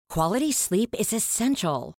Quality sleep is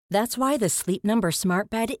essential. That's why the Sleep Number Smart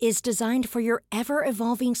Bed is designed for your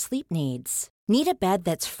ever-evolving sleep needs. Need a bed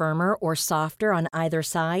that's firmer or softer on either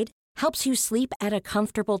side? Helps you sleep at a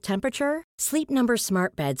comfortable temperature? Sleep Number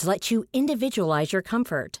Smart Beds let you individualize your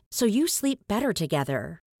comfort, so you sleep better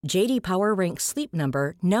together. J.D. Power ranks Sleep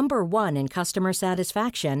Number number 1 in customer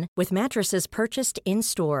satisfaction with mattresses purchased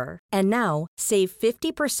in-store. And now, save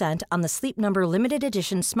 50% on the Sleep Number Limited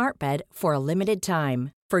Edition Smart Bed for a limited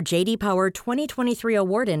time. For J.D. Power 2023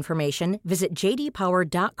 award information, visit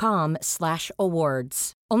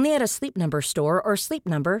jdpower.com/awards. Only at a Sleep Number store or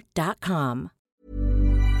sleepnumber.com.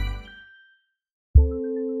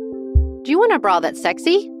 Do you want a bra that's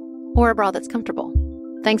sexy or a bra that's comfortable?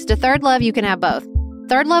 Thanks to Third Love, you can have both.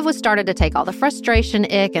 Third Love was started to take all the frustration,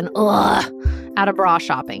 ick, and out of bra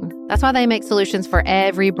shopping. That's why they make solutions for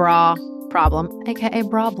every bra problem, aka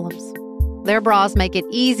problems. Their bras make it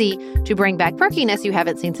easy to bring back perkiness you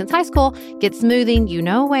haven't seen since high school, get smoothing you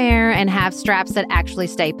know where, and have straps that actually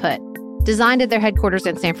stay put. Designed at their headquarters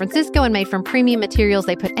in San Francisco and made from premium materials,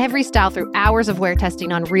 they put every style through hours of wear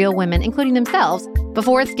testing on real women, including themselves,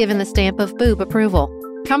 before it's given the stamp of boob approval.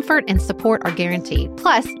 Comfort and support are guaranteed.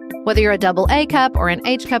 Plus, whether you're a double A cup or an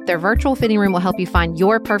H cup, their virtual fitting room will help you find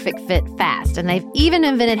your perfect fit fast. And they've even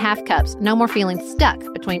invented half cups. No more feeling stuck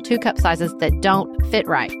between 2 cup sizes that don't fit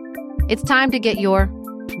right. It's time to get your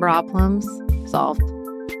problems solved.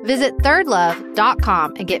 Visit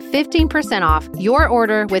thirdlove.com and get 15% off your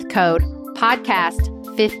order with code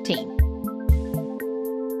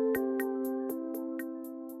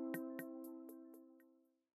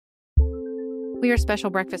podcast15. We are special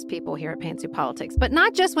breakfast people here at Pantsuit Politics, but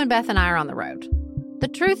not just when Beth and I are on the road. The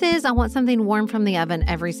truth is, I want something warm from the oven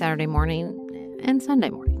every Saturday morning and Sunday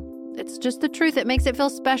morning. It's just the truth. It makes it feel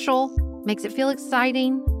special, makes it feel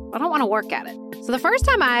exciting. I don't want to work at it. So the first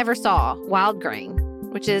time I ever saw Wild Grain,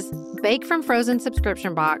 which is bake from frozen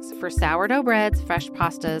subscription box for sourdough breads, fresh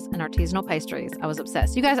pastas, and artisanal pastries, I was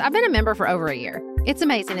obsessed. You guys, I've been a member for over a year. It's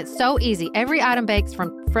amazing. It's so easy. Every item bakes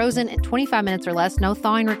from frozen in 25 minutes or less, no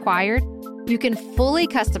thawing required. You can fully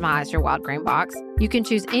customize your Wild Grain box. You can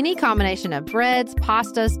choose any combination of breads,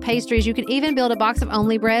 pastas, pastries. You can even build a box of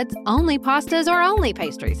only breads, only pastas, or only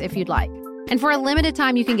pastries if you'd like. And for a limited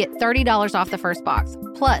time, you can get $30 off the first box,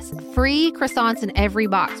 plus free croissants in every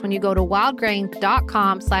box when you go to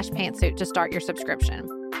wildgrain.com/pantsuit to start your subscription.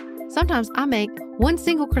 Sometimes I make one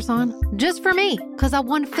single croissant just for me because I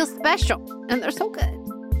want to feel special, and they're so good.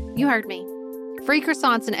 You heard me. Free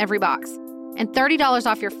croissants in every box. And $30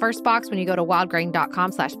 off your first box when you go to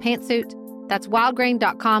wildgrain.com/pantsuit. That's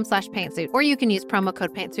wildgrain.com/pantsuit. Or you can use promo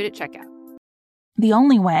code pantsuit at checkout. The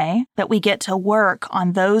only way that we get to work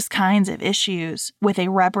on those kinds of issues with a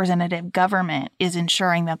representative government is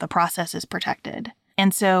ensuring that the process is protected.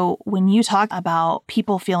 And so when you talk about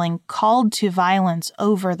people feeling called to violence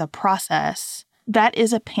over the process, that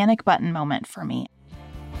is a panic button moment for me.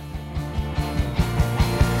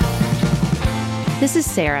 This is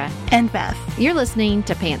Sarah. And Beth. You're listening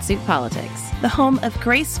to Pantsuit Politics, the home of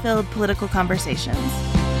grace-filled political conversations.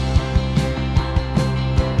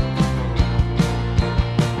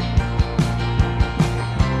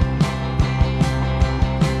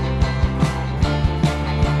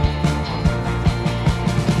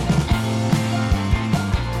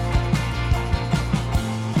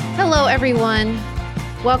 Hello, everyone.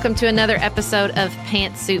 Welcome to another episode of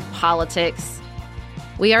Pantsuit Politics.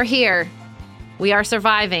 We are here. We are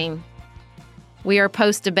surviving. We are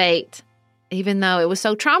post-debate, even though it was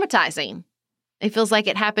so traumatizing. It feels like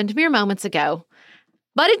it happened mere moments ago.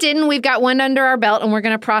 But it didn't. We've got one under our belt, and we're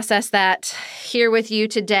going to process that here with you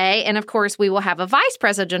today. And, of course, we will have a vice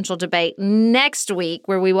presidential debate next week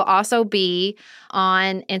where we will also be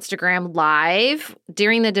on Instagram Live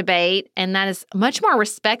during the debate. And that is much more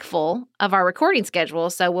respectful of our recording schedule.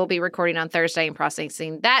 So we'll be recording on Thursday and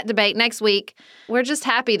processing that debate next week. We're just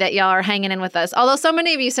happy that y'all are hanging in with us. Although so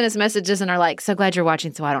many of you send us messages and are like, so glad you're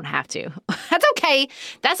watching so I don't have to. That's okay.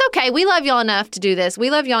 That's okay. We love y'all enough to do this. We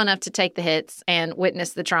love y'all enough to take the hits and witness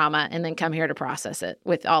the trauma and then come here to process it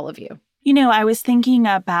with all of you. You know, I was thinking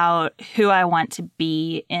about who I want to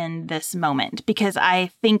be in this moment because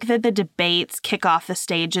I think that the debates kick off the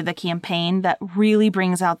stage of the campaign that really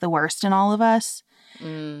brings out the worst in all of us.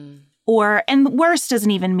 And worst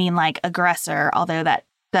doesn't even mean like aggressor, although that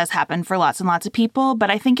does happen for lots and lots of people.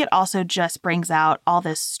 But I think it also just brings out all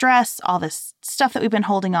this stress, all this stuff that we've been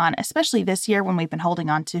holding on, especially this year when we've been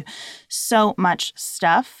holding on to so much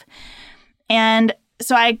stuff. And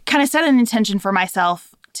so I kind of set an intention for myself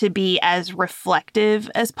to be as reflective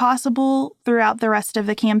as possible throughout the rest of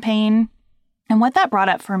the campaign. And what that brought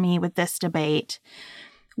up for me with this debate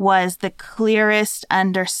was the clearest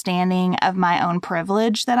understanding of my own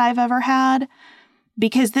privilege that I've ever had,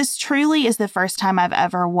 because this truly is the first time I've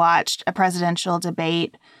ever watched a presidential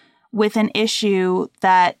debate with an issue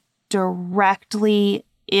that directly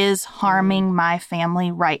is harming my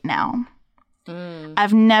family right now.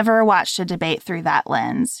 I've never watched a debate through that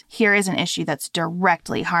lens. Here is an issue that's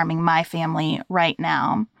directly harming my family right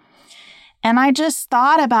now. And I just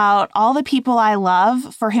thought about all the people I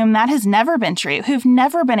love for whom that has never been true, who've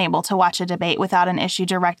never been able to watch a debate without an issue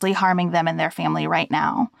directly harming them and their family right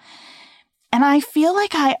now. And I feel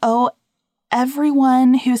like I owe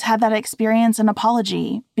everyone who's had that experience an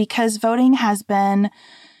apology, because voting has been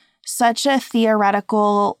such a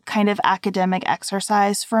theoretical kind of academic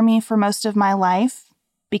exercise for me for most of my life,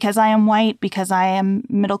 because I am white, because I am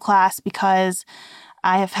middle class, because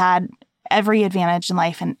I have had every advantage in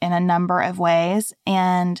life in a number of ways.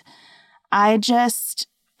 And I just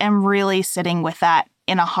am really sitting with that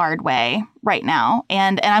in a hard way right now.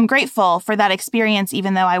 And I'm grateful for that experience,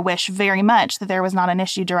 even though I wish very much that there was not an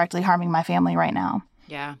issue directly harming my family right now.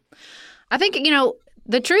 Yeah. I think,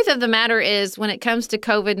 the truth of the matter is, when it comes to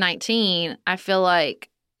COVID-19, I feel like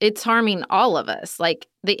it's harming all of us. Like,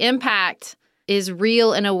 the impact is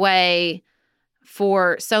real in a way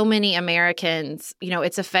for so many Americans.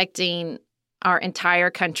 It's affecting our entire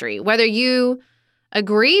country. Whether you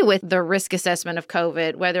agree with the risk assessment of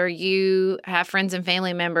COVID, whether you have friends and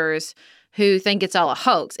family members who think it's all a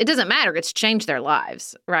hoax, it doesn't matter. It's changed their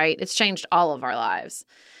lives, right? It's changed all of our lives.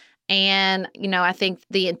 And, I think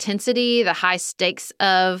the intensity, the high stakes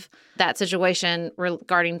of that situation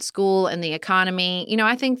regarding school and the economy,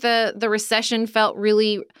 I think the recession felt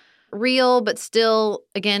really real, but still,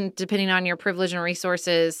 again, depending on your privilege and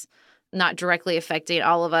resources, not directly affecting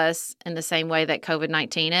all of us in the same way that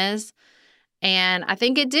COVID-19 is. And I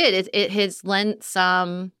think it did. It has lent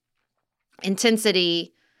some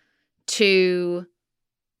intensity to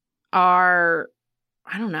our,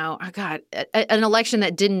 I don't know, an election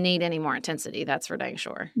that didn't need any more intensity. That's for dang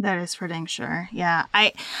sure. That is for dang sure. Yeah.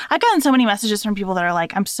 I've gotten so many messages from people that are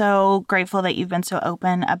like, I'm so grateful that you've been so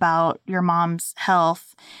open about your mom's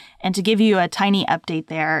health. And to give you a tiny update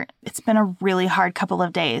there, it's been a really hard couple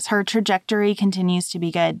of days. Her trajectory continues to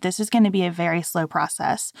be good. This is going to be a very slow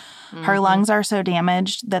process. Mm-hmm. Her lungs are so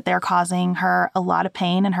damaged that they're causing her a lot of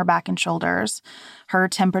pain in her back and shoulders. Her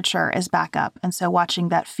temperature is back up. And so watching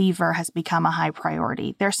that fever has become a high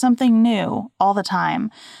priority. There's something new all the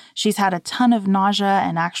time. She's had a ton of nausea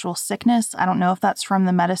and actual sickness. I don't know if that's from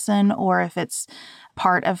the medicine or if it's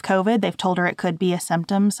part of COVID. They've told her it could be a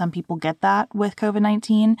symptom. Some people get that with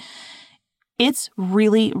COVID-19. It's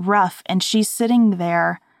really rough. And she's sitting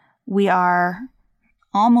there. We are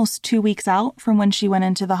almost 2 weeks out from when she went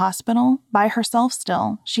into the hospital by herself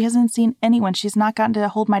still. She hasn't seen anyone. She's not gotten to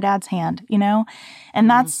hold my dad's hand, And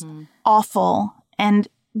that's awful. And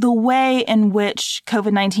the way in which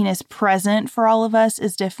COVID-19 is present for all of us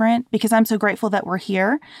is different, because I'm so grateful that we're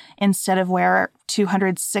here instead of where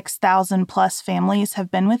 206,000 plus families have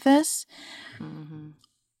been with this. Mm-hmm.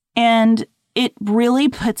 And it really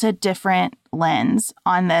puts a different lens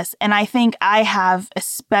on this. And I think I have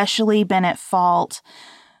especially been at fault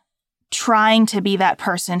trying to be that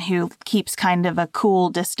person who keeps kind of a cool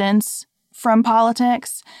distance from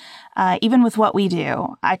politics. Even with what we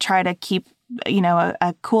do, I try to keep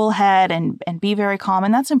a cool head and be very calm.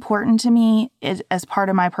 And that's important to me as part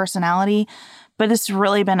of my personality. But it's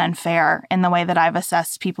really been unfair in the way that I've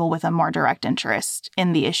assessed people with a more direct interest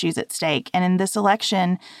in the issues at stake. And in this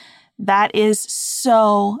election, that is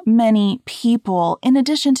so many people, in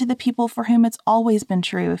addition to the people for whom it's always been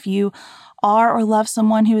true. If you are or love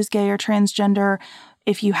someone who is gay or transgender,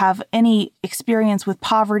 if you have any experience with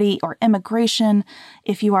poverty or immigration,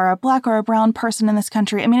 if you are a Black or a brown person in this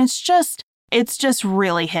country, I mean, it's just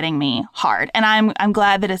really hitting me hard. And I'm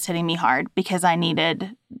glad that it's hitting me hard, because I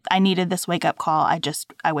needed this wake-up call.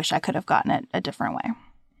 I wish I could have gotten it a different way.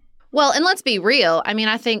 Well, and let's be real. I mean,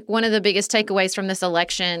 I think one of the biggest takeaways from this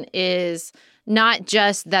election is not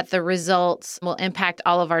just that the results will impact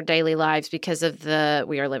all of our daily lives because of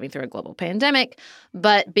we are living through a global pandemic,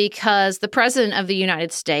 but because the President of the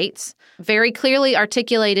United States very clearly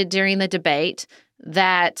articulated during the debate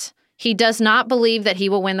that he does not believe that he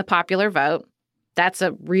will win the popular vote. That's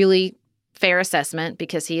a really fair assessment,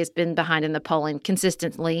 because he has been behind in the polling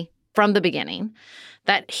consistently from the beginning.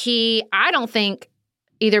 That I don't think,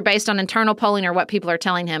 either based on internal polling or what people are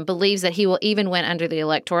telling him, believes that he will even win under the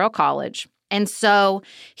Electoral College. And so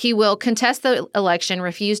he will contest the election,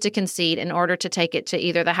 refuse to concede in order to take it to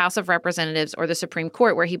either the House of Representatives or the Supreme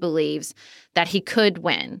Court, where he believes that he could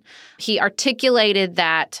win. He articulated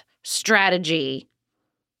that strategy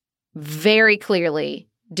very clearly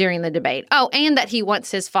during the debate. Oh, and that he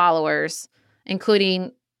wants his followers,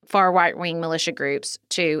 including far right-wing militia groups,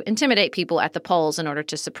 to intimidate people at the polls in order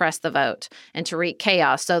to suppress the vote and to wreak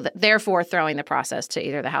chaos, so that therefore throwing the process to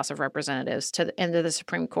either the House of Representatives to the end of the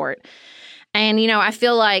Supreme Court. And, I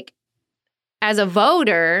feel like as a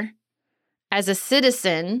voter, as a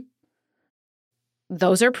citizen,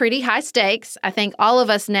 those are pretty high stakes. I think all of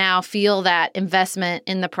us now feel that investment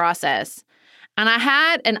in the process. And I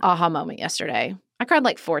had an aha moment yesterday. I cried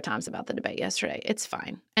like 4 times about the debate yesterday. It's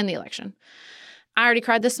fine. And the election. I already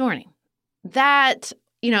cried this morning. That,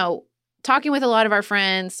 talking with a lot of our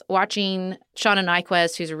friends, watching Shauna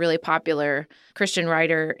Nyquist, who's a really popular Christian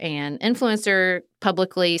writer and influencer,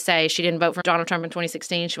 publicly say she didn't vote for Donald Trump in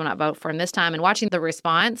 2016. She will not vote for him this time. And watching the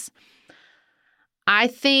response, I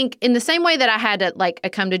think in the same way that I had to a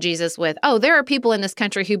come to Jesus with, there are people in this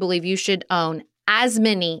country who believe you should own as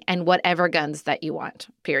many and whatever guns that you want,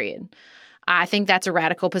 period. I think that's a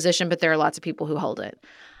radical position, but there are lots of people who hold it.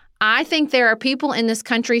 I think there are people in this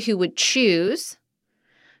country who would choose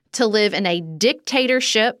to live in a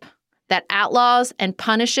dictatorship that outlaws and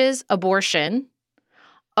punishes abortion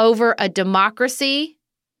over a democracy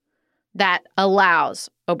that allows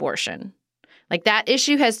abortion. That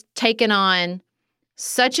issue has taken on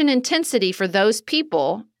such an intensity for those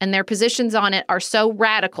people, and their positions on it are so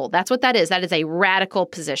radical. That's what that is. That is a radical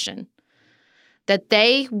position. That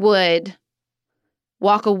they would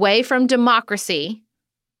walk away from democracy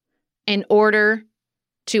in order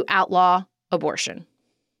to outlaw abortion.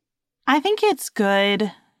 I think it's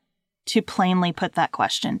good to plainly put that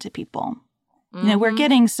question to people. Mm-hmm. We're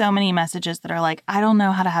getting so many messages that are like, I don't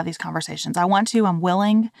know how to have these conversations. I want to, I'm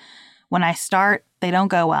willing. When I start, they don't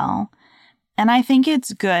go well. And I think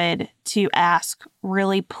it's good to ask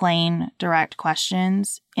really plain, direct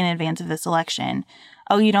questions in advance of this election.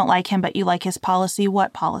 Oh, you don't like him, but you like his policy?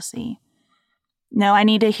 What policy? No, I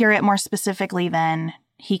need to hear it more specifically than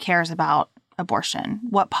he cares about abortion.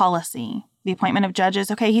 What policy? The appointment of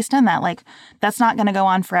judges? Okay, he's done that. That's not going to go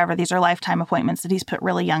on forever. These are lifetime appointments that he's put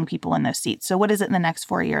really young people in those seats. So what is it in the next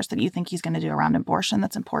 4 years that you think he's going to do around abortion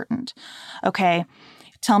that's important? Okay,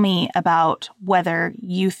 tell me about whether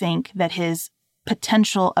you think that his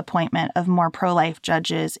potential appointment of more pro-life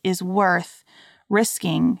judges is worth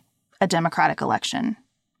risking a Democratic election.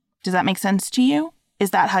 Does that make sense to you? Is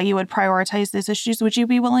that how you would prioritize these issues? Would you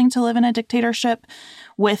be willing to live in a dictatorship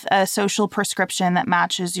with a social prescription that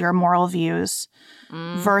matches your moral views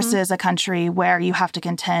versus a country where you have to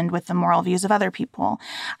contend with the moral views of other people?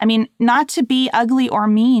 I mean, not to be ugly or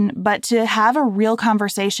mean, but to have a real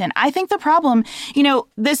conversation. I think the problem,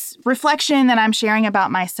 this reflection that I'm sharing about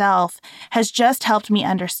myself has just helped me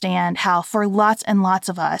understand how for lots and lots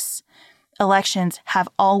of us, elections have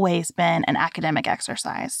always been an academic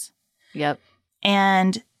exercise. Yep.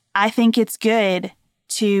 And I think it's good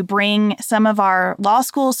to bring some of our law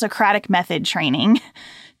school Socratic method training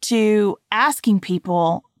to asking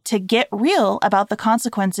people to get real about the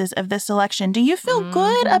consequences of this election. Do you feel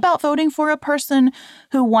good about voting for a person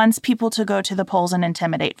who wants people to go to the polls and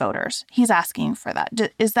intimidate voters? He's asking for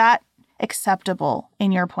that. Is that acceptable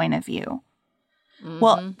in your point of view?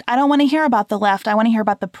 Well, I don't want to hear about the left. I want to hear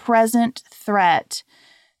about the present threat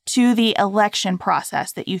to the election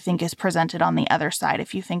process that you think is presented on the other side,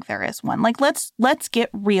 if you think there is one. Let's get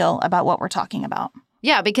real about what we're talking about.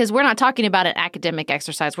 Yeah, because we're not talking about an academic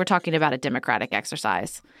exercise. We're talking about a democratic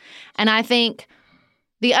exercise. And I think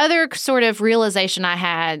the other sort of realization I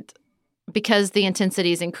had, because the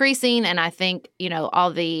intensity is increasing, and I think,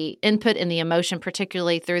 all the input and the emotion,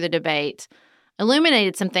 particularly through the debate,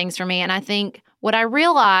 illuminated some things for me. And I think what I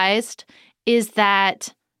realized is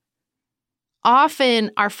that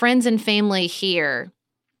often our friends and family hear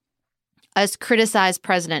us criticize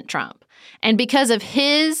President Trump. And because of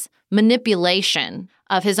his manipulation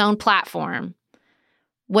of his own platform,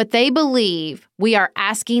 what they believe we are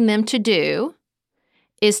asking them to do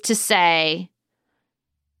is to say,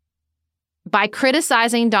 by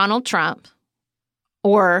criticizing Donald Trump,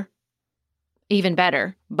 or even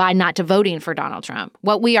better, by not voting for Donald Trump,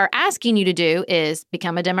 what we are asking you to do is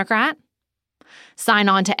become a Democrat, sign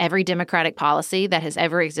on to every Democratic policy that has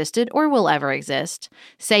ever existed or will ever exist.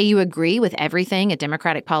 Say you agree with everything a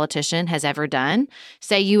Democratic politician has ever done.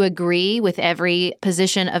 Say you agree with every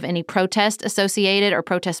position of any protest associated or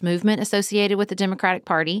protest movement associated with the Democratic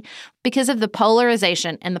Party. Because of the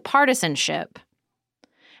polarization and the partisanship,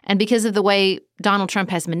 and because of the way Donald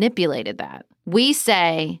Trump has manipulated that, we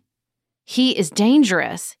say he is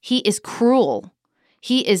dangerous, he is cruel,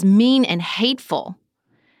 he is mean and hateful.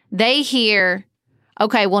 They hear,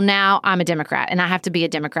 okay, well, now I'm a Democrat and I have to be a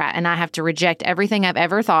Democrat and I have to reject everything I've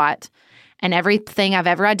ever thought and everything I've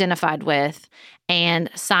ever identified with and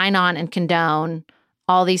sign on and condone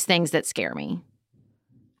all these things that scare me.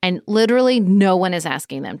 And literally no one is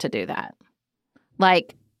asking them to do that.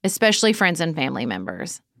 Like, especially friends and family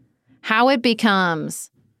members. How it becomes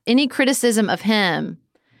any criticism of him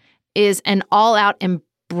is an all-out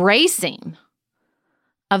embracing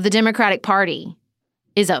of the Democratic Party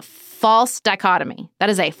is a false dichotomy. That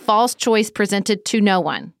is a false choice presented to no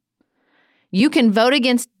one. You can vote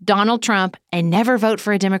against Donald Trump and never vote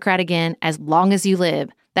for a Democrat again as long as you live.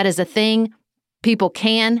 That is a thing people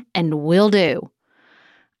can and will do.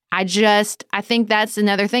 I think that's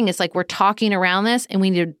another thing. It's like we're talking around this and we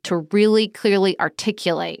need to really clearly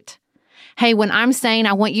articulate. Hey, when I'm saying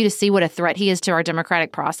I want you to see what a threat he is to our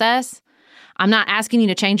democratic process, I'm not asking you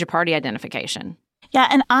to change your party identification. Yeah,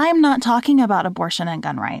 and I'm not talking about abortion and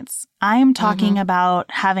gun rights. I'm talking about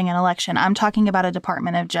having an election. I'm talking about a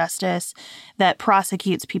Department of Justice that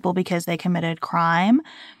prosecutes people because they committed crime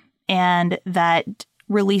and that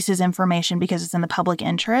releases information because it's in the public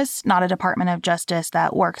interest, not a Department of Justice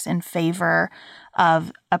that works in favor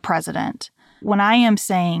of a president. When I am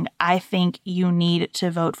saying I think you need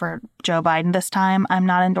to vote for Joe Biden this time, I'm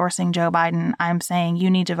not endorsing Joe Biden. I'm saying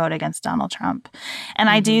you need to vote against Donald Trump. And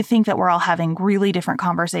I do think that we're all having really different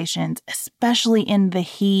conversations, especially in the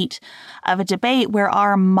heat of a debate where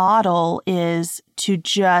our model is to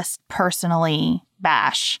just personally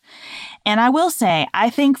bash. And I will say,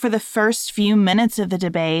 I think for the first few minutes of the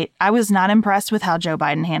debate, I was not impressed with how Joe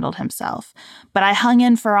Biden handled himself. But I hung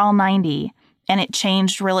in for all 90. And it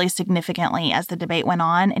changed really significantly as the debate went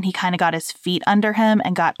on, and he kind of got his feet under him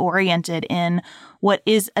and got oriented in what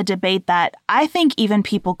is a debate that I think even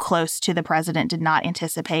people close to the president did not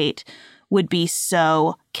anticipate would be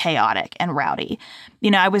so chaotic and rowdy.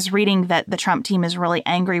 You know, I was reading that the Trump team is really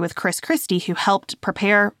angry with Chris Christie, who helped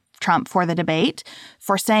prepare Trump for the debate,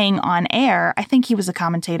 for saying on air, I think he was a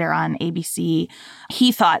commentator on ABC,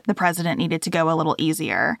 he thought the president needed to go a little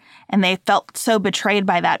easier. And they felt so betrayed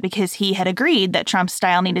by that because he had agreed that Trump's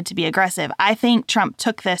style needed to be aggressive. I think Trump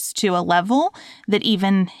took this to a level that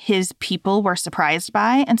even his people were surprised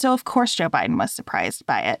by. And so, of course, Joe Biden was surprised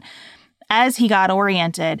by it. As he got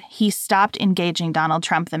oriented, he stopped engaging Donald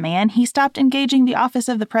Trump, the man. He stopped engaging the office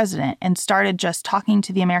of the president and started just talking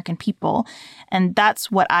to the American people. And that's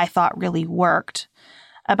what I thought really worked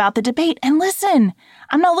about the debate. And listen,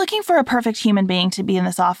 I'm not looking for a perfect human being to be in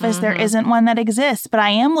this office. There isn't one that exists, but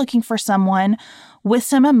I am looking for someone with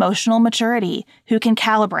some emotional maturity who can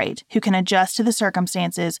calibrate, who can adjust to the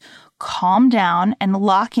circumstances, calm down, and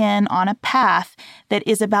lock in on a path that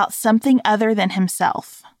is about something other than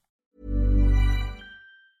himself.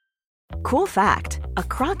 Cool fact, a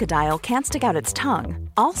crocodile can't stick out its tongue.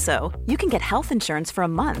 Also, you can get health insurance for a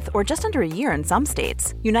month or just under a year in some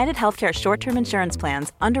states. United Healthcare short-term insurance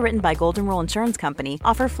plans, underwritten by Golden Rule Insurance Company,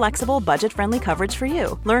 offer flexible, budget-friendly coverage for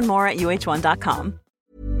you. Learn more at UH1.com.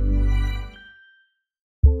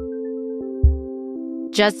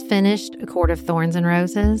 Just finished A Court of Thorns and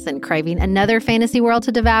Roses and craving another fantasy world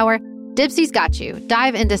to devour? Dipsy's got you.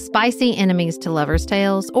 Dive into spicy enemies to lovers'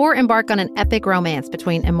 tales or embark on an epic romance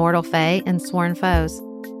between immortal fae and sworn foes.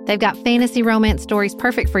 They've got fantasy romance stories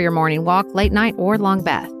perfect for your morning walk, late night, or long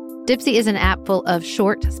bath. Dipsy is an app full of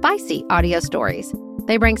short, spicy audio stories.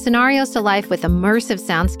 They bring scenarios to life with immersive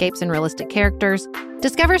soundscapes and realistic characters.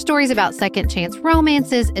 Discover stories about second chance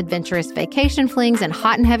romances, adventurous vacation flings, and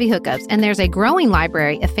hot and heavy hookups. And there's a growing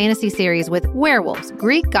library of fantasy series with werewolves,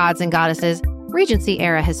 Greek gods and goddesses,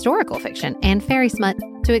 Regency-era historical fiction, and fairy smut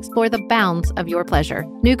to explore the bounds of your pleasure.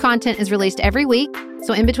 New content is released every week,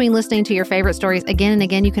 so in between listening to your favorite stories again and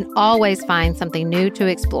again, you can always find something new to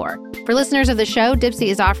explore. For listeners of the show, Dipsy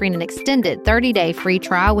is offering an extended 30-day free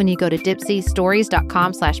trial when you go to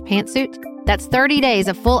dipsystories.com/pantsuit. That's 30 days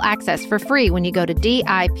of full access for free when you go to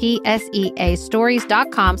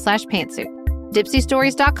dipseastories.com/pantsuit.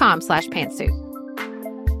 dipsystories.com/pantsuit.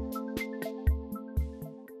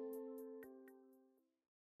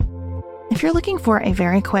 If you're looking for a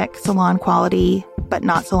very quick salon quality, but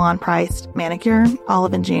not salon priced manicure,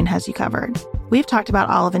 Olive & June has you covered. We've talked about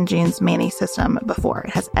Olive & June's Mani system before. It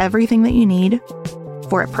has everything that you need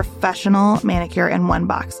for a professional manicure in one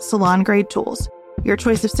box. Salon grade tools, your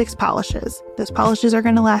choice of 6 polishes. Those polishes are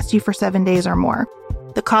going to last you for 7 days or more.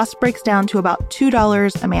 The cost breaks down to about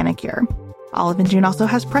 $2 a manicure. Olive & June also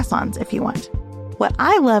has press-ons if you want. What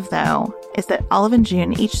I love, though, is that Olive &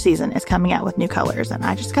 June each season is coming out with new colors, and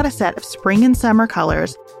I just got a set of spring and summer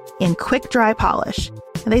colors in quick dry polish.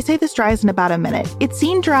 And they say this dries in about a minute. It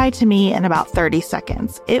seemed dry to me in about 30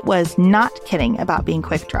 seconds. It was not kidding about being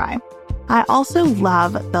quick dry. I also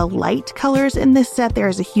love the light colors in this set. There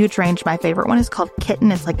is a huge range. My favorite one is called Kitten.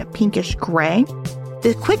 It's like a pinkish gray.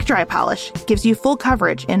 The quick dry polish gives you full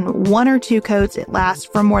coverage in 1 or 2 coats. It lasts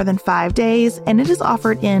for more than 5 days, and it is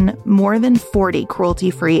offered in more than 40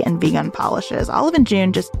 cruelty-free and vegan polishes. Olive &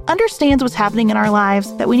 June just understands what's happening in our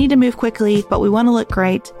lives, that we need to move quickly, but we want to look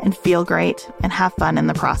great and feel great and have fun in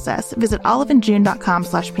the process. Visit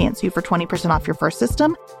oliveandjune.com/pantsuit for 20% off your first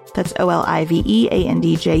system. That's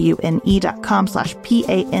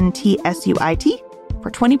oliveandjune.com/pantsuit for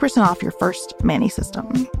 20% off your first Manny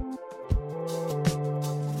system.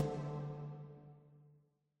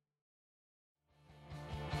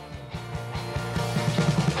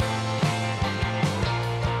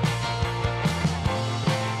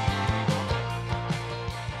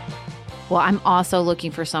 Well, I'm also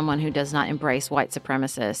looking for someone who does not embrace white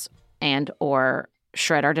supremacists and or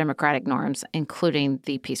shred our democratic norms, including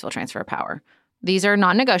the peaceful transfer of power. These are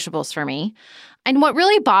non-negotiables for me. And what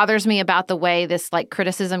really bothers me about the way this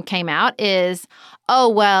criticism came out is, oh,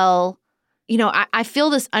 well, I feel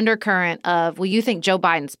this undercurrent of, well, you think Joe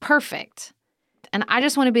Biden's perfect. And I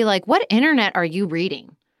just want to be like, what internet are you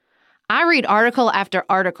reading? I read article after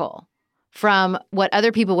article from what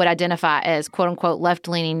other people would identify as quote-unquote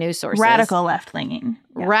left-leaning news sources. Radical left-leaning.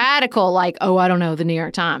 Yeah. Radical, the New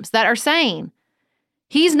York Times, that are saying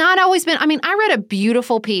he's not always been. I mean, I read a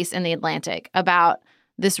beautiful piece in The Atlantic about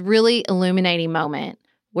this really illuminating moment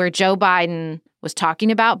where Joe Biden was talking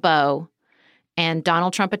about Beau and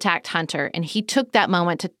Donald Trump attacked Hunter. And he took that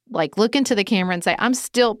moment to look into the camera and say, I'm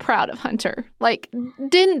still proud of Hunter.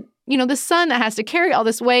 The son that has to carry all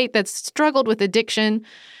this weight, that's struggled with addiction,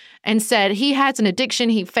 and said he has an addiction,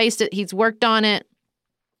 he faced it, he's worked on it.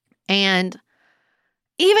 And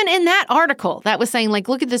even in that article that was saying,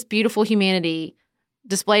 look at this beautiful humanity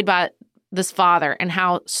displayed by this father and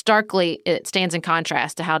how starkly it stands in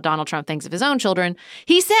contrast to how Donald Trump thinks of his own children.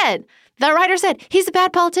 The writer said, he's a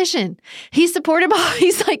bad politician. He's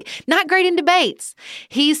not great in debates.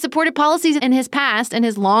 He's supported policies in his past and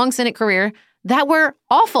his long Senate career that were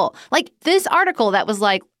awful. This article that was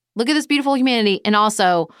look at this beautiful humanity. And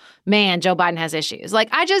also, man, Joe Biden has issues.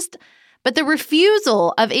 But the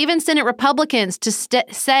refusal of even Senate Republicans to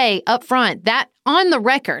say up front that on the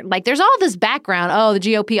record, there's all this background, the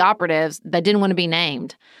GOP operatives that didn't want to be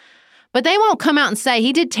named. But they won't come out and say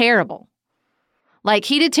he did terrible.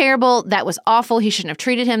 He did terrible. That was awful. He shouldn't have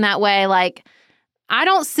treated him that way. I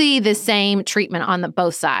don't see the same treatment on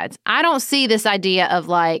both sides. I don't see this idea of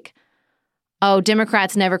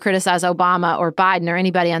Democrats never criticize Obama or Biden or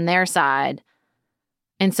anybody on their side,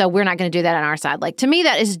 and so we're not going to do that on our side. To me,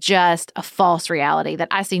 that is just a false reality that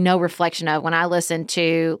I see no reflection of when I listen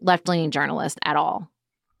to left-leaning journalists at all.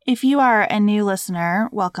 If you are a new listener,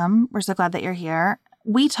 welcome. We're so glad that you're here.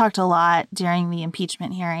 We talked a lot during the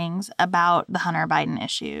impeachment hearings about the Hunter Biden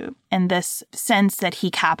issue and this sense that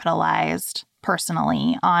he capitalized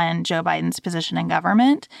personally on Joe Biden's position in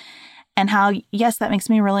government. And how, yes, that makes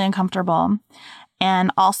me really uncomfortable.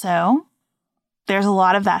 And also, there's a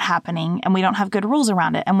lot of that happening, and we don't have good rules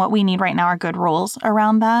around it. And what we need right now are good rules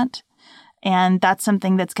around that. And that's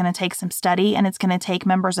something that's going to take some study, and it's going to take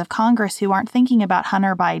members of Congress who aren't thinking about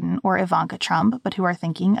Hunter Biden or Ivanka Trump, but who are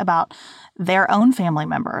thinking about their own family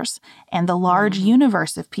members and the large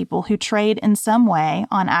universe of people who trade in some way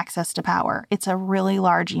on access to power. It's a really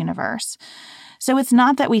large universe. So it's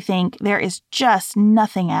not that we think there is just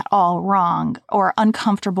nothing at all wrong or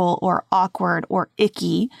uncomfortable or awkward or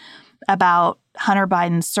icky about Hunter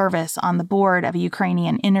Biden's service on the board of a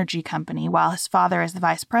Ukrainian energy company while his father is the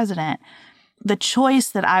vice president. The choice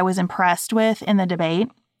that I was impressed with in the debate,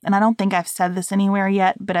 and I don't think I've said this anywhere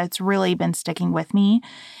yet, but it's really been sticking with me,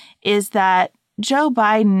 is that Joe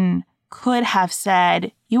Biden could have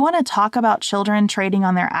said, you want to talk about children trading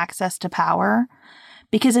on their access to power?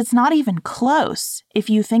 Because it's not even close if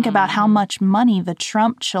you think about how much money the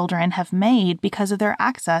Trump children have made because of their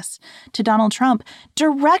access to Donald Trump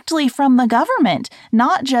directly from the government,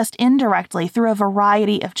 not just indirectly through a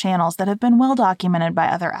variety of channels that have been well documented by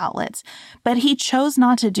other outlets. But he chose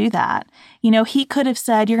not to do that. He could have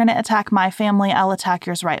said, you're going to attack my family, I'll attack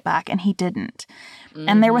yours right back. And he didn't.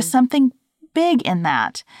 And there was something big in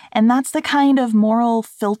that. And that's the kind of moral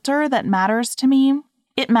filter that matters to me.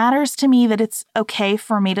 It matters to me that it's okay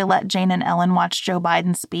for me to let Jane and Ellen watch Joe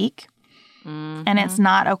Biden speak. And it's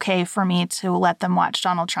not okay for me to let them watch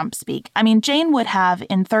Donald Trump speak. I mean, Jane would have,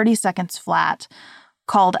 in 30 seconds flat,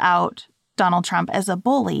 called out Donald Trump as a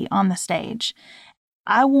bully on the stage.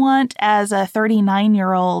 I want, as a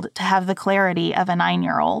 39-year-old, to have the clarity of a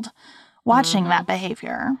 9-year-old watching that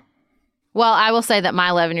behavior. Well, I will say that my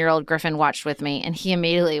 11-year-old Griffin watched with me, and he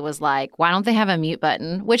immediately was like, why don't they have a mute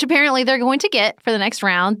button? Which apparently they're going to get for the next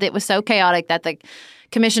round. It was so chaotic that the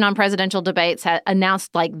Commission on Presidential Debates had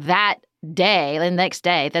announced like that day, the next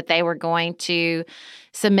day, that they were going to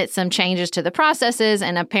submit some changes to the processes.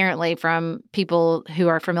 And apparently from people who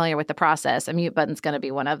are familiar with the process, a mute button's going to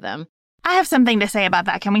be one of them. I have something to say about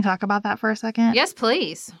that. Can we talk about that for a second? Yes,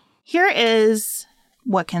 please. Here is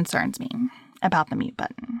what concerns me about the mute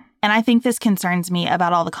button. And I think this concerns me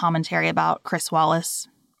about all the commentary about Chris Wallace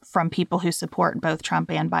from people who support both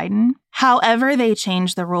Trump and Biden. However they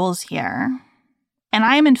change the rules here, and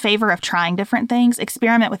I am in favor of trying different things,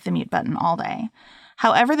 experiment with the mute button all day.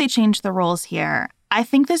 However they change the rules here, I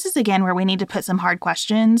think this is, again, where we need to put some hard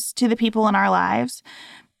questions to the people in our lives,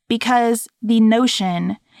 because the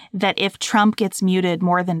notion that if Trump gets muted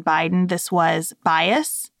more than Biden, this was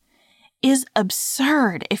bias, is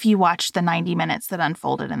absurd if you watch the 90 minutes that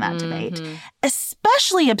unfolded in that debate.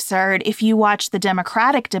 Especially absurd if you watch the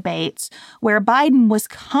Democratic debates where Biden was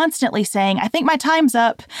constantly saying, I think my time's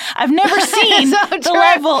up. I've never seen the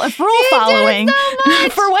level of rule following.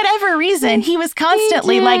 For whatever reason, he was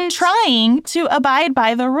constantly trying to abide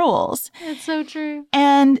by the rules. That's so true.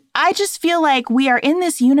 And I just feel like we are in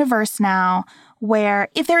this universe now where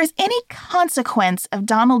if there is any consequence of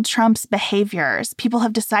Donald Trump's behaviors, people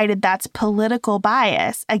have decided that's political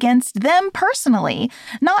bias against them personally,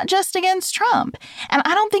 not just against Trump. And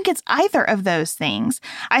I don't think it's either of those things.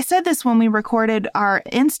 I said this when we recorded our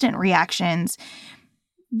instant reactions.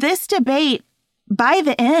 This debate, by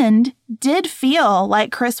the end, did feel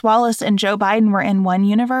like Chris Wallace and Joe Biden were in one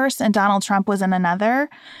universe and Donald Trump was in another.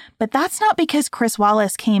 But that's not because Chris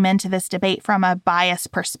Wallace came into this debate from a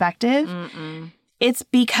biased perspective. It's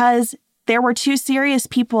because there were two serious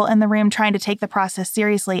people in the room trying to take the process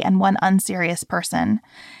seriously and one unserious person.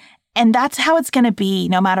 And that's how it's going to be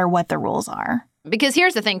no matter what the rules are. Because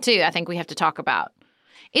here's the thing, too, I think we have to talk about.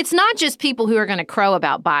 It's not just people who are going to crow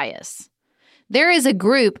about bias. There is a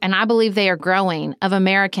group, and I believe they are growing, of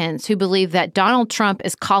Americans who believe that Donald Trump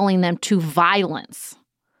is calling them to violence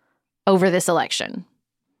over this election.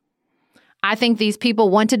 I think these people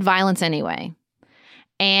wanted violence anyway.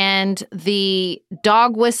 And the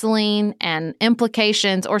dog whistling and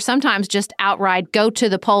implications, or sometimes just outright go to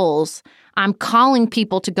the polls. I'm calling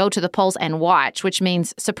people to go to the polls and watch, which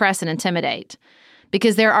means suppress and intimidate.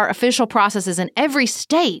 Because there are official processes in every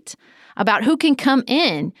state about who can come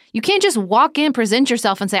in. You can't just walk in, present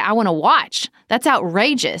yourself, and say, I want to watch. That's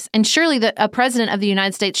outrageous. And surely a president of the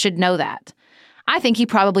United States should know that. I think he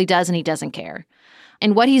probably does, and he doesn't care.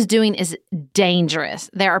 And what he's doing is dangerous.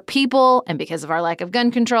 There are people, and because of our lack of gun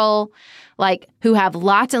control, who have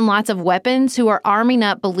lots and lots of weapons, who are arming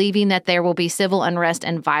up, believing that there will be civil unrest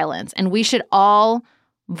and violence. And we should all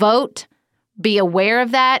vote, be aware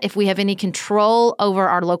of that. If we have any control over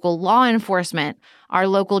our local law enforcement, our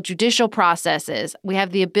local judicial processes, we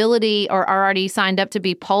have the ability or are already signed up to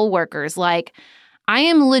be poll workers. I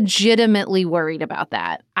am legitimately worried about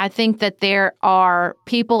that. I think that there are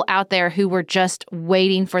people out there who were just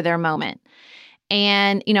waiting for their moment.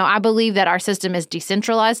 And, I believe that our system is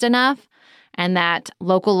decentralized enough and that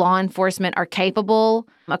local law enforcement are capable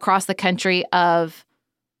across the country of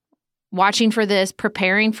watching for this,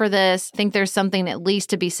 preparing for this. I think there's something at least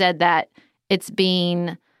to be said that it's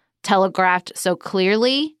being telegraphed so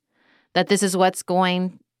clearly that this is what's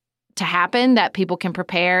going to happen, that people can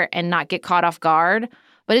prepare and not get caught off guard.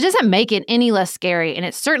 But it doesn't make it any less scary, and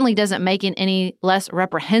it certainly doesn't make it any less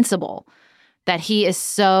reprehensible that he is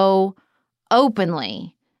so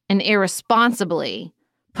openly and irresponsibly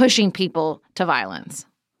pushing people to violence.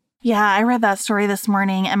 Yeah, I read that story this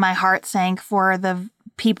morning and my heart sank for the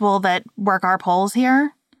people that work our polls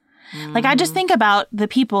here. I just think about the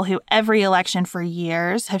people who every election for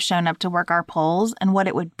years have shown up to work our polls and what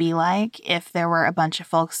it would be like if there were a bunch of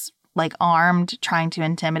folks armed trying to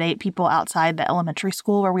intimidate people outside the elementary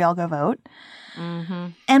school where we all go vote.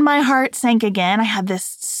 And my heart sank again. I had this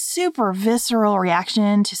super visceral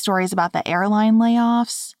reaction to stories about the airline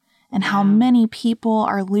layoffs and how many people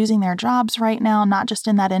are losing their jobs right now, not just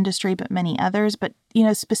in that industry, but many others. But,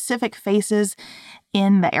 specific faces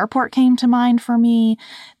in the airport came to mind for me.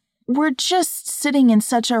 We're just sitting in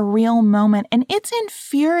such a real moment, and it's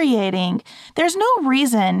infuriating. There's no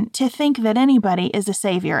reason to think that anybody is a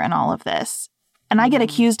savior in all of this. And I get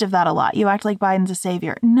accused of that a lot. You act like Biden's a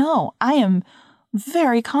savior. No, I am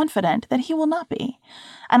very confident that he will not be.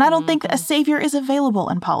 And I don't think that a savior is available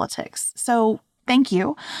in politics. So thank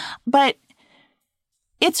you. But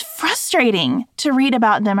it's frustrating to read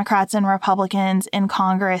about Democrats and Republicans in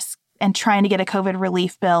Congress and trying to get a COVID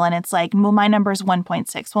relief bill. And it's like, well, my number's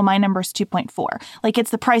 1.6. Well, my number's 2.4. Like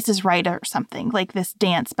it's the Price is Right or something, like this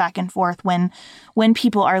dance back and forth when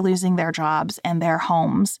people are losing their jobs and their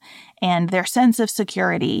homes and their sense of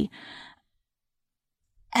security.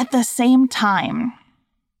 At the same time,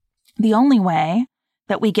 the only way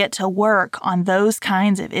that we get to work on those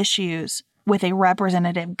kinds of issues with a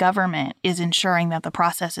representative government is ensuring that the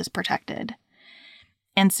process is protected.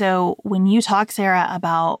 And so when you talk, Sarah,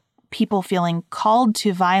 about people feeling called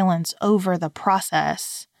to violence over the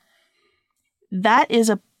process, that is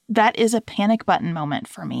a panic button moment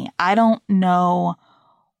for me. I don't know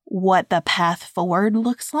what the path forward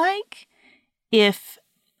looks like if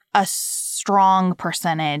a strong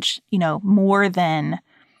percentage, more than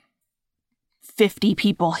 50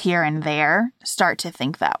 people here and there start to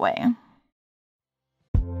think that way.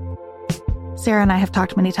 Sarah and I have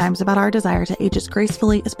talked many times about our desire to age as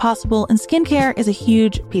gracefully as possible, and skincare is a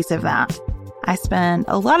huge piece of that. I spend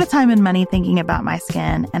a lot of time and money thinking about my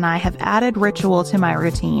skin, and I have added Ritual to my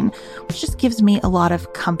routine, which just gives me a lot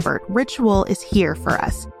of comfort. Ritual is here for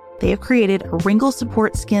us. They have created a wrinkle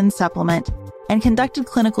support skin supplement and conducted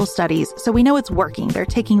clinical studies, so we know it's working. They're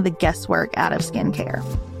taking the guesswork out of skincare.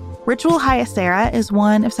 Ritual Hyacera is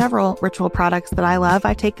one of several Ritual products that I love.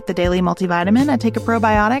 I take the daily multivitamin, I take a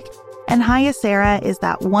probiotic, and Hyacera is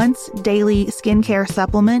that once daily skincare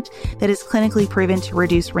supplement that is clinically proven to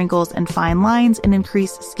reduce wrinkles and fine lines and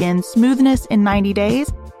increase skin smoothness in 90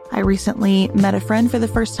 days. I recently met a friend for the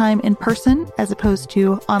first time in person as opposed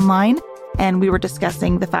to online, and we were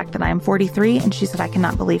discussing the fact that I am 43, and she said, "I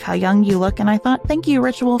cannot believe how young you look." And I thought, thank you,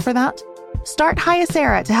 Ritual, for that. Start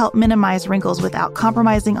Hyacera to help minimize wrinkles without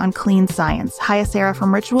compromising on clean science. Hyacera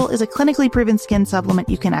from Ritual is a clinically proven skin supplement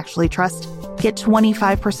you can actually trust. Get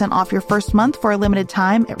 25% off your first month for a limited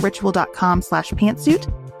time at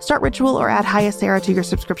ritual.com/pantsuit. Start Ritual or add Hyacera to your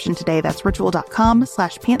subscription today. That's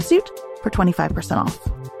ritual.com/pantsuit for 25% off.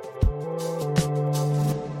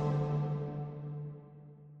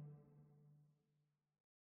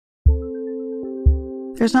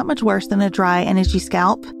 There's not much worse than a dry and itchy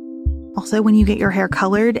scalp. Also, when you get your hair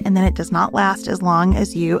colored and then it does not last as long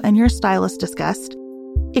as you and your stylist discussed.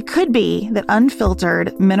 It could be that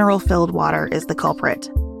unfiltered, mineral-filled water is the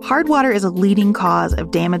culprit. Hard water is a leading cause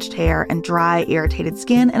of damaged hair and dry, irritated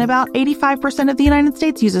skin, and about 85% of the United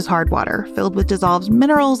States uses hard water, filled with dissolved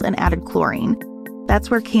minerals and added chlorine.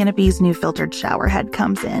 That's where Canopy's new filtered shower head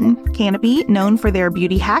comes in. Canopy, known for their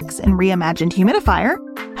beauty hacks and reimagined humidifier,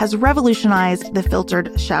 has revolutionized the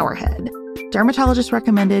filtered shower head. Dermatologists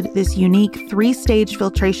recommended this unique 3-stage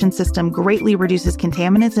filtration system greatly reduces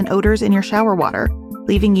contaminants and odors in your shower water,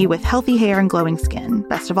 leaving you with healthy hair and glowing skin.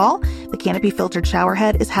 Best of all, the Canopy filtered shower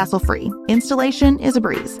head is hassle-free. Installation is a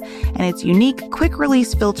breeze, and its unique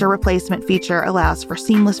quick-release filter replacement feature allows for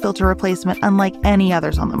seamless filter replacement unlike any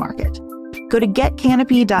others on the market. Go to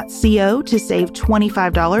getcanopy.co to save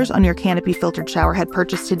 $25 on your Canopy filtered shower head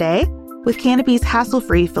purchase today with Canopy's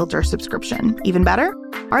hassle-free filter subscription. Even better,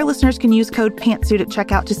 our listeners can use code PANTSUIT at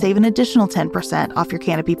checkout to save an additional 10% off your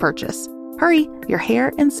Canopy purchase. Hurry, your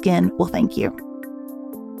hair and skin will thank you.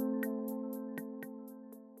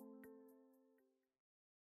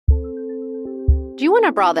 Do you want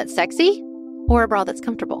a bra that's sexy or a bra that's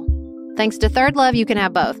comfortable? Thanks to Third Love, you can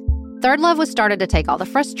have both. Third Love was started to take all the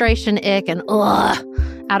frustration, ick, and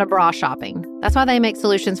out of bra shopping. That's why they make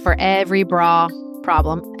solutions for every bra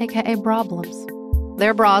problem, aka problems.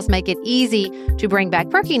 Their bras make it easy to bring back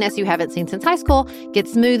perkiness you haven't seen since high school, get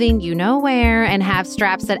smoothing you know where, and have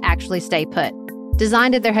straps that actually stay put.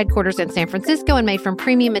 Designed at their headquarters in San Francisco and made from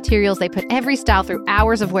premium materials, they put every style through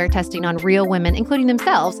hours of wear testing on real women, including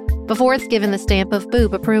themselves, before it's given the stamp of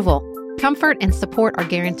boob approval. Comfort and support are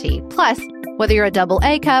guaranteed. Plus, whether you're a double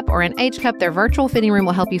A cup or an H cup, their virtual fitting room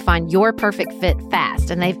will help you find your perfect fit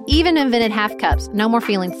fast. And they've even invented half cups. No more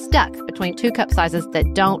feeling stuck between 2 cup sizes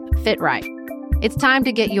that don't fit right. It's time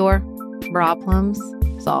to get your problems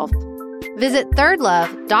solved. Visit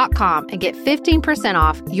thirdlove.com and get 15%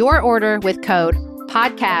 off your order with code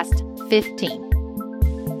podcast15.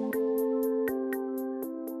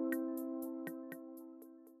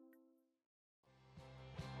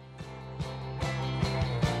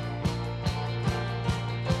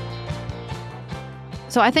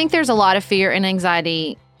 So I think there's a lot of fear and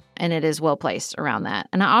anxiety, and it is well placed around that.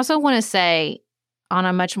 And I also want to say, on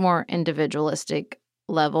a much more individualistic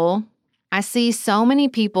level, I see so many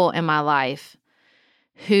people in my life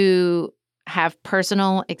who have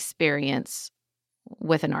personal experience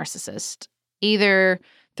with a narcissist, either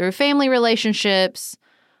through family relationships,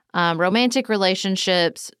 romantic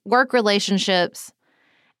relationships, work relationships,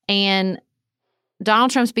 and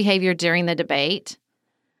Donald Trump's behavior during the debate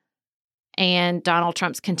and Donald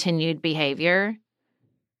Trump's continued behavior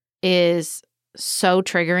is so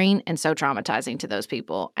triggering and so traumatizing to those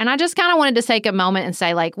people. And I just kind of wanted to take a moment and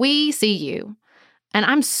say, like, we see you. And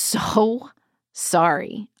I'm so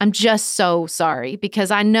sorry. I'm just so sorry, because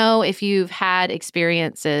I know if you've had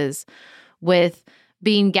experiences with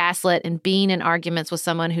being gaslit and being in arguments with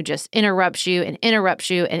someone who just interrupts you and interrupts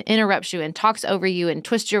you and interrupts you and talks over you and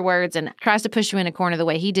twists your words and tries to push you in a corner the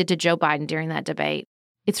way he did to Joe Biden during that debate,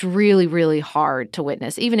 it's really, really hard to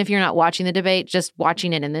witness. Even if you're not watching the debate, just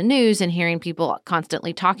watching it in the news and hearing people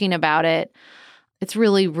constantly talking about it, it's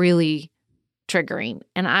really, really triggering.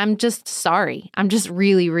 And I'm just sorry. I'm just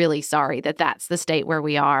really, really sorry that that's the state where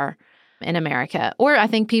we are in America. Or I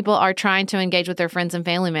think people are trying to engage with their friends and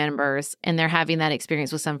family members, and they're having that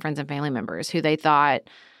experience with some friends and family members who they thought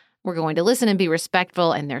were going to listen and be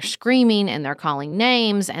respectful, and they're screaming and they're calling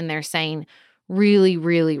names and they're saying really,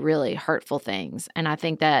 really, really hurtful things. And I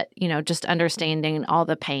think that, just understanding all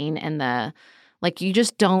the pain and you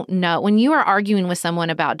just don't know. When you are arguing with someone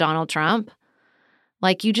about Donald Trump,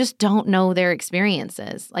 you just don't know their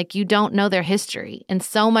experiences. You don't know their history. And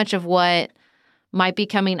so much of what might be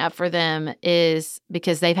coming up for them is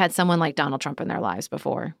because they've had someone like Donald Trump in their lives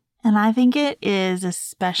before. And I think it is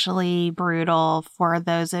especially brutal for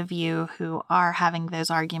those of you who are having those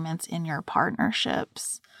arguments in your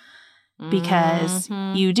partnerships, because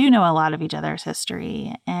you do know a lot of each other's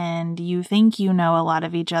history, and you think you know a lot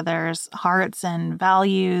of each other's hearts and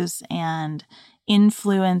values and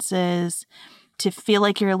influences. To feel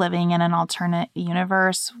like you're living in an alternate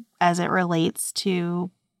universe as it relates to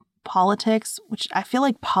politics, which I feel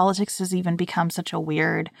like politics has even become such a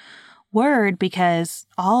weird word, because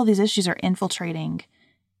all of these issues are infiltrating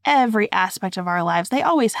every aspect of our lives. They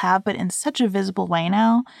always have, but in such a visible way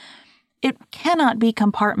now. It cannot be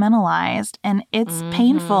compartmentalized, and it's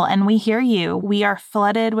painful. And we hear you. We are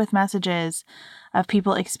flooded with messages of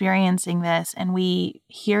people experiencing this, and we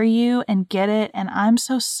hear you and get it. And I'm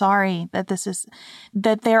so sorry that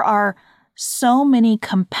there are so many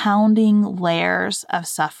compounding layers of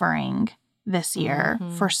suffering this year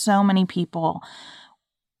for so many people.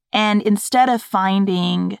 And instead of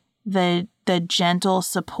finding the gentle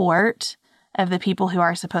support of the people who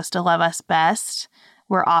are supposed to love us best,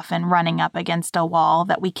 we're often running up against a wall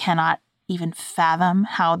that we cannot even fathom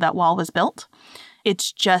how that wall was built.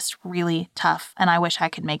 It's just really tough, and I wish I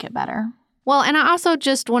could make it better. Well, and I also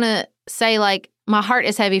just want to say, my heart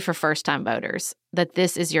is heavy for first-time voters, that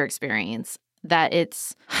this is your experience, that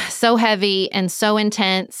it's so heavy and so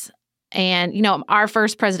intense. And, our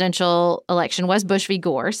first presidential election was Bush v.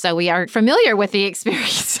 Gore, so we are familiar with the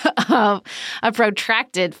experience of a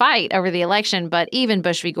protracted fight over the election. But even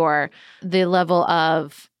Bush v. Gore, the level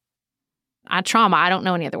of trauma, I don't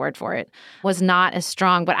know any other word for it, was not as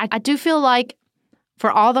strong. But I do feel like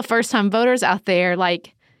for all the first-time voters out there,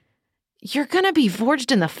 you're going to be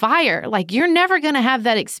forged in the fire. You're never going to have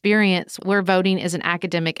that experience where voting is an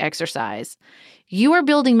academic exercise. You are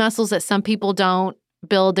building muscles that some people don't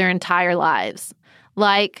build their entire lives.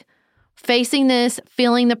 Facing this,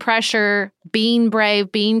 feeling the pressure, being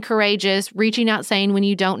brave, being courageous, reaching out, saying when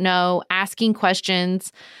you don't know, asking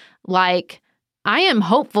questions. I am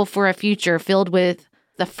hopeful for a future filled with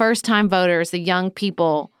the first-time voters, the young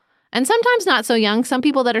people, and sometimes not so young, some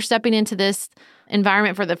people that are stepping into this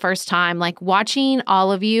environment for the first time, watching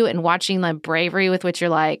all of you and watching the bravery with which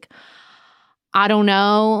you're I don't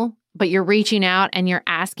know, but you're reaching out and you're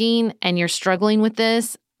asking and you're struggling with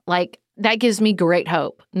this. That gives me great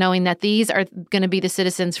hope, knowing that these are going to be the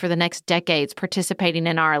citizens for the next decades participating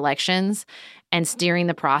in our elections and steering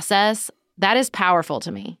the process. That is powerful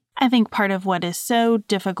to me. I think part of what is so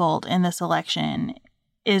difficult in this election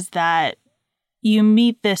is that you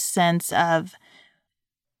meet this sense of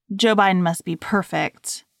Joe Biden must be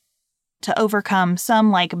perfect to overcome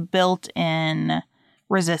some built-in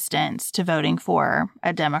resistance to voting for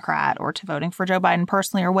a Democrat or to voting for Joe Biden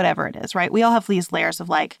personally or whatever it is, right? We all have these layers of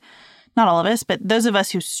not all of us, but those of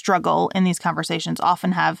us who struggle in these conversations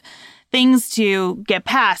often have things to get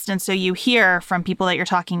past. And so you hear from people that you're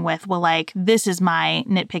talking with, this is my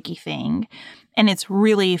nitpicky thing. And it's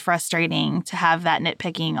really frustrating to have that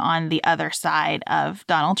nitpicking on the other side of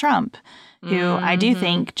Donald Trump, who I do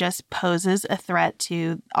think just poses a threat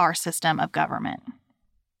to our system of government.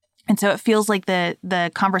 And so it feels like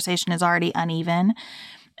the conversation is already uneven.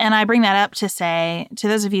 And I bring that up to say to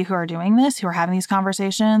those of you who are doing this, who are having these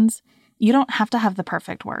conversations, you don't have to have the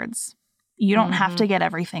perfect words. You don't have to get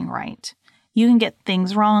everything right. You can get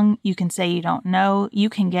things wrong. You can say you don't know. You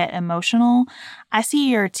can get emotional. I see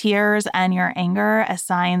your tears and your anger as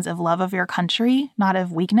signs of love of your country, not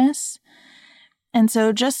of weakness. And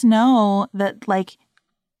so just know that,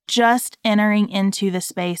 just entering into the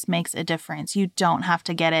space makes a difference. You don't have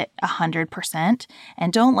to get it 100%.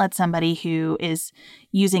 And don't let somebody who is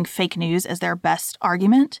using fake news as their best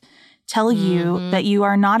argument tell you that you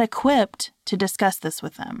are not equipped to discuss this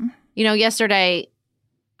with them. You know, yesterday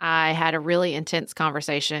I had a really intense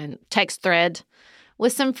conversation, text thread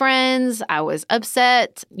with some friends. I was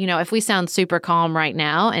upset. You know, if we sound super calm right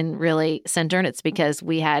now and really centered, it's because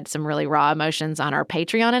we had some really raw emotions on our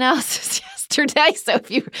Patreon analysis yesterday. So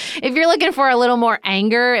if you're looking for a little more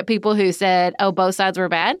anger at people who said, oh, both sides were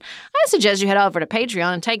bad, I suggest you head over to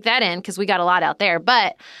Patreon and take that in because we got a lot out there.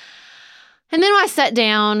 And then I sat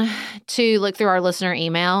down to look through our listener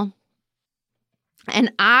email,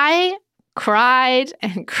 and I cried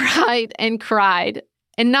and cried and cried,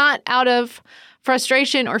 and not out of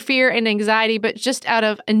frustration or fear and anxiety, but just out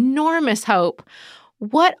of enormous hope.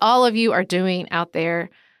 What all of you are doing out there,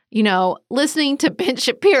 you know, listening to Ben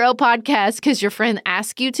Shapiro podcast because your friend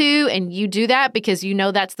asked you to, and you do that because you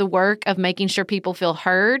know that's the work of making sure people feel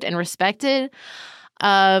heard and respected,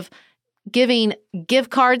 of giving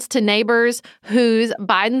gift cards to neighbors whose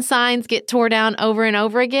Biden signs get tore down over and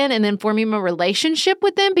over again, and then forming a relationship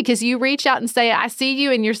with them because you reach out and say, I see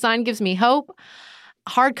you and your sign gives me hope.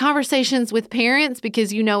 Hard conversations with parents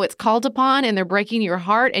because you know it's called upon and they're breaking your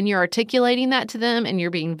heart, and you're articulating that to them, and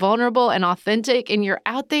you're being vulnerable and authentic, and you're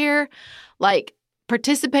out there like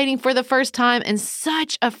participating for the first time in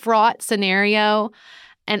such a fraught scenario.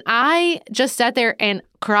 And I just sat there and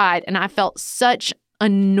cried, and I felt such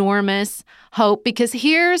enormous hope, because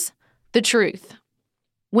here's the truth.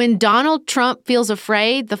 When Donald Trump feels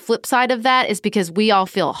afraid, the flip side of that is because we all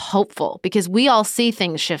feel hopeful, because we all see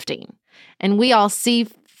things shifting and we all see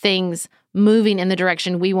things moving in the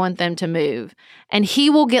direction we want them to move. And he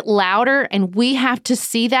will get louder, and we have to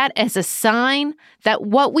see that as a sign that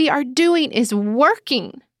what we are doing is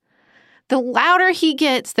working. The louder he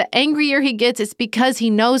gets, the angrier he gets, it's because he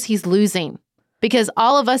knows he's losing. Because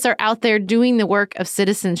all of us are out there doing the work of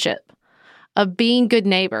citizenship, of being good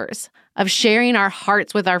neighbors, of sharing our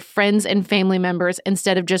hearts with our friends and family members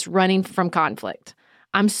instead of just running from conflict.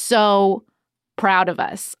 I'm so proud of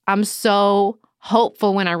us. I'm so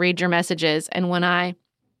hopeful when I read your messages and when I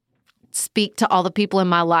speak to all the people in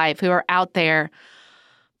my life who are out there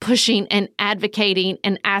pushing and advocating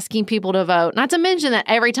and asking people to vote. Not to mention that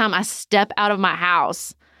every time I step out of my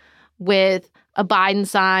house with a Biden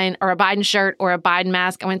sign or a Biden shirt or a Biden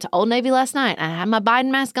mask. I went to Old Navy last night. I had my Biden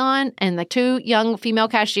mask on, and the two young female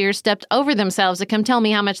cashiers stepped over themselves to come tell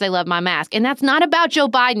me how much they love my mask. And that's not about Joe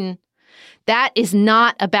Biden. That is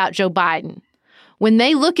not about Joe Biden. When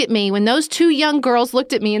they look at me, when those two young girls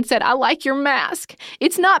looked at me and said, I like your mask,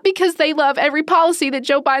 it's not because they love every policy that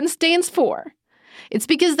Joe Biden stands for. It's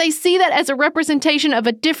because they see that as a representation of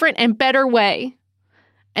a different and better way.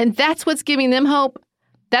 And that's what's giving them hope.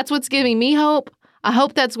 That's what's giving me hope. I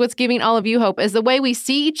hope that's what's giving all of you hope, is the way we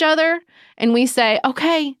see each other and we say,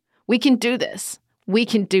 okay, we can do this. We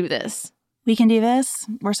can do this. We can do this.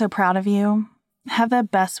 We're so proud of you. Have the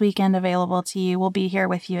best weekend available to you. We'll be here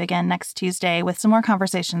with you again next Tuesday with some more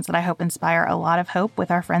conversations that I hope inspire a lot of hope with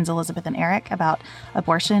our friends Elizabeth and Eric about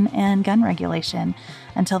abortion and gun regulation.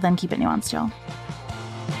 Until then, keep it nuanced, y'all.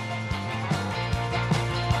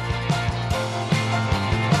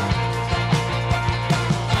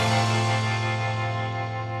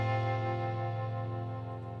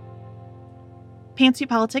 Pantsuit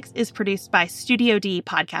Politics is produced by Studio D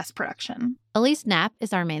Podcast Production. Elise Knapp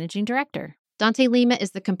is our managing director. Dante Lima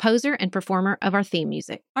is the composer and performer of our theme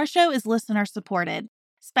music. Our show is listener-supported.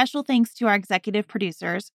 Special thanks to our executive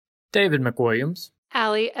producers, David McWilliams,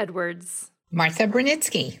 Allie Edwards, Martha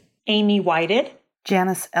Brunitsky, Amy Whited,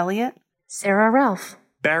 Janice Elliott, Sarah Ralph,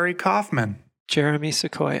 Barry Kaufman, Jeremy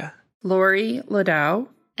Sequoia, Lori Ladow,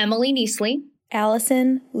 Emily Neasley,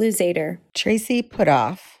 Allison Luzader, Tracy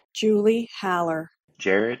Putoff, Julie Haller,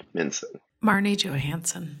 Jared Minson, Marnie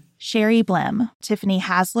Johansson, Sherry Blim, Tiffany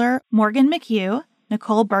Hasler, Morgan McHugh,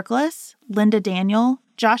 Nicole Berkles, Linda Daniel,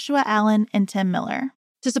 Joshua Allen, and Tim Miller.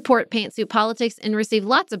 To support Pantsuit Politics and receive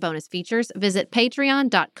lots of bonus features, visit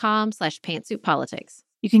patreon.com/pantsuitpolitics.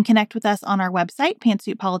 You can connect with us on our website,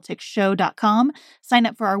 pantsuitpoliticsshow.com, sign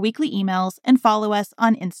up for our weekly emails, and follow us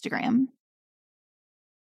on Instagram.